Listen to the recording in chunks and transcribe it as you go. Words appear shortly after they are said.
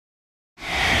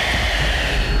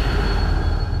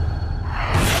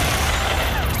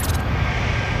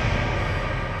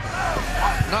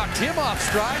him off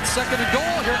stride. Second and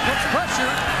goal. Here comes pressure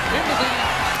into the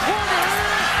corner.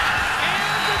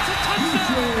 And it's a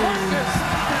touchdown. Marcus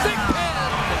Thigpen.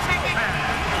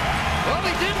 Well,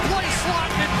 he did play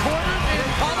slot in corner in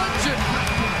college. And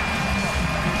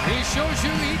he shows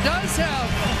you he does have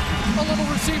a little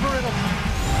receiver in him.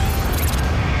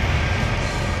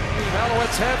 The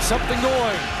Alouettes have something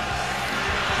going.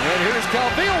 And here's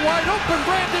Calvillo wide open.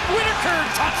 Brandon Whitaker,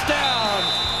 touchdown.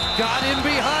 Got in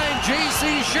behind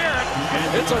J.C. Sherritt.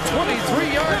 It's a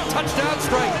 23-yard touchdown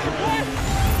strike.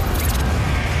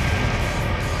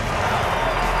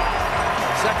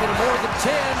 Second and more than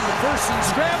 10. McPherson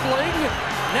scrambling.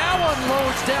 Now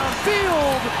unloads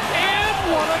downfield. And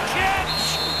what a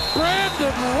catch.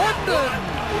 Brandon London.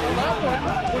 Well, that one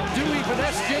would do even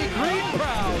S.J. Green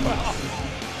proud.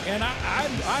 And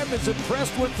I'm as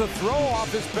impressed with the throw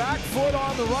off his back foot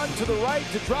on the run to the right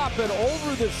to drop it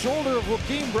over the shoulder of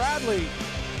Joaquin Bradley.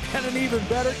 And an even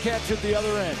better catch at the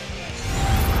other end.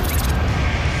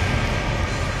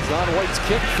 John White's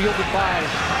kick fielded by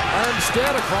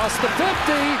Armstead across the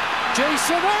 50.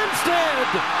 Jason Armstead.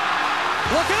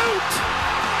 Look out.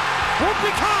 Won't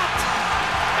be caught.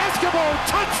 Eskimo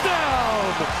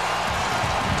touchdown.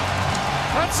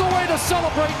 That's the way to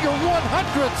celebrate your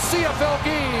 100th CFL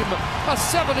game. A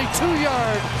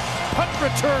 72-yard punt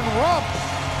return romp.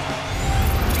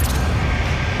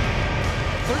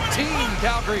 13,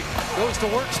 Calgary goes to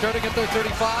work starting at their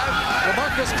 35.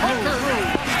 LaMarcus Coker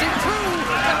busting through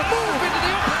and a move into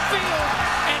the open field.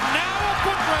 And now a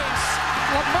foot race.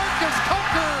 LaMarcus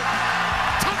Coker,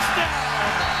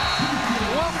 touchdown.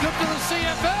 Welcome to the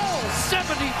CFL,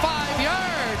 75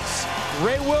 yards.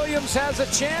 Ray Williams has a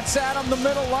chance at him, the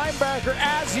middle linebacker,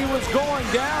 as he was going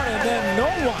down, and then no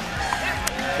one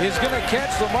is going to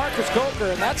catch LaMarcus Coker,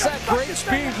 and that's that great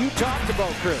speed you talked about,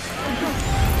 Chris.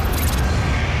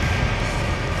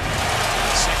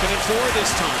 Second and 4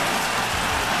 this time.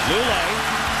 Lule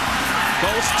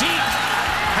goes deep,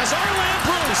 has Arland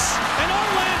Bruce, and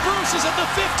Arland Bruce is at the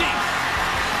 50,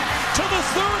 to the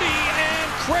 30, and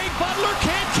Craig Butler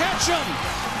can't catch him.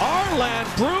 Arland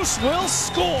Bruce will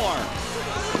score.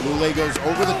 Lule goes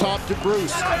over the top to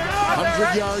Bruce.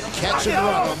 100-yard catch and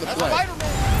run on the play.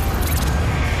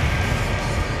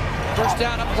 First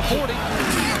down up the 40.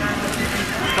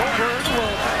 Coburn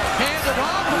will hand it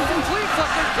off. Complete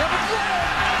Fletcher. Kevin Floyd.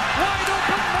 Wide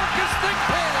open Marcus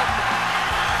Thigpen.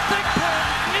 Thigpen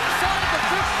inside the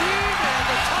 15, and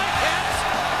the Ticats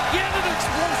get an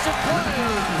explosive play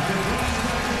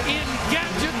in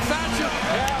gadget fashion.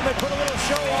 Yeah, they put a little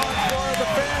show on for the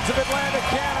fans of Atlantic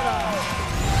Canada.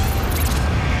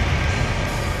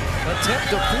 Attempt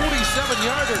a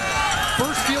 47-yarder.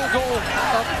 First field goal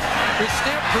of his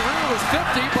Stamp career was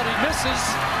 50, but he misses.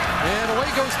 And away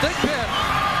goes Thigpen.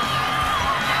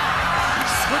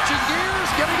 Switching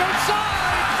gears, getting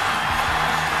outside.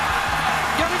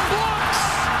 Getting blocks.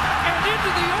 And into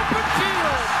the open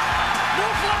field. No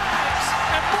flags.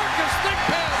 And Marcus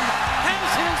Thigpen has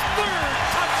his third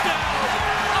touchdown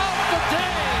of the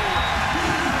day.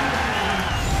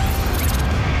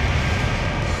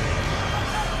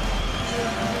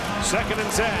 Second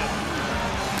and 10.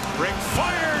 Rick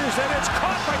fires, and it's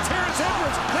caught by Terrence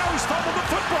Edwards. Now he's fumbled the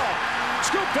football.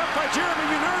 Scooped up by Jeremy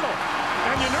Unerdal.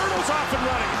 And Unerdal's off and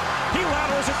running. He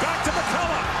laterals it back to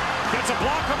McCullough. Gets a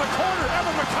block on the corner.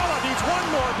 Evan McCullough needs one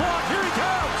more block. Here he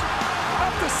comes.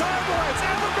 Up the sidelines.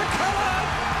 Evan McCullough.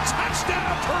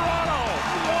 Touchdown, Toronto.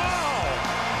 Wow.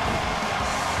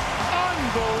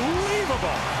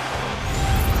 Unbelievable.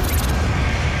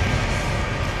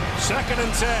 Second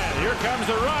and 10. Here comes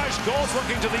the rush. Goals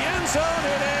looking to the end zone.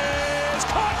 It is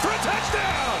caught for a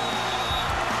touchdown.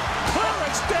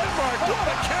 Clarence Denmark, what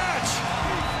a catch.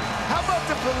 How about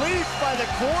the belief by the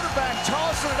quarterback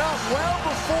tossing it up well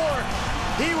before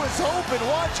he was open?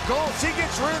 Watch Goals. He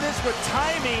gets rid of this with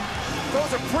timing.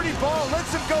 Throws a pretty ball.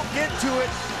 Lets him go get to it.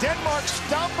 Denmark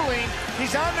stumbling.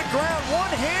 He's on the ground.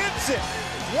 One hands it.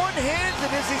 One hands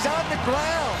it as he's on the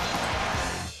ground.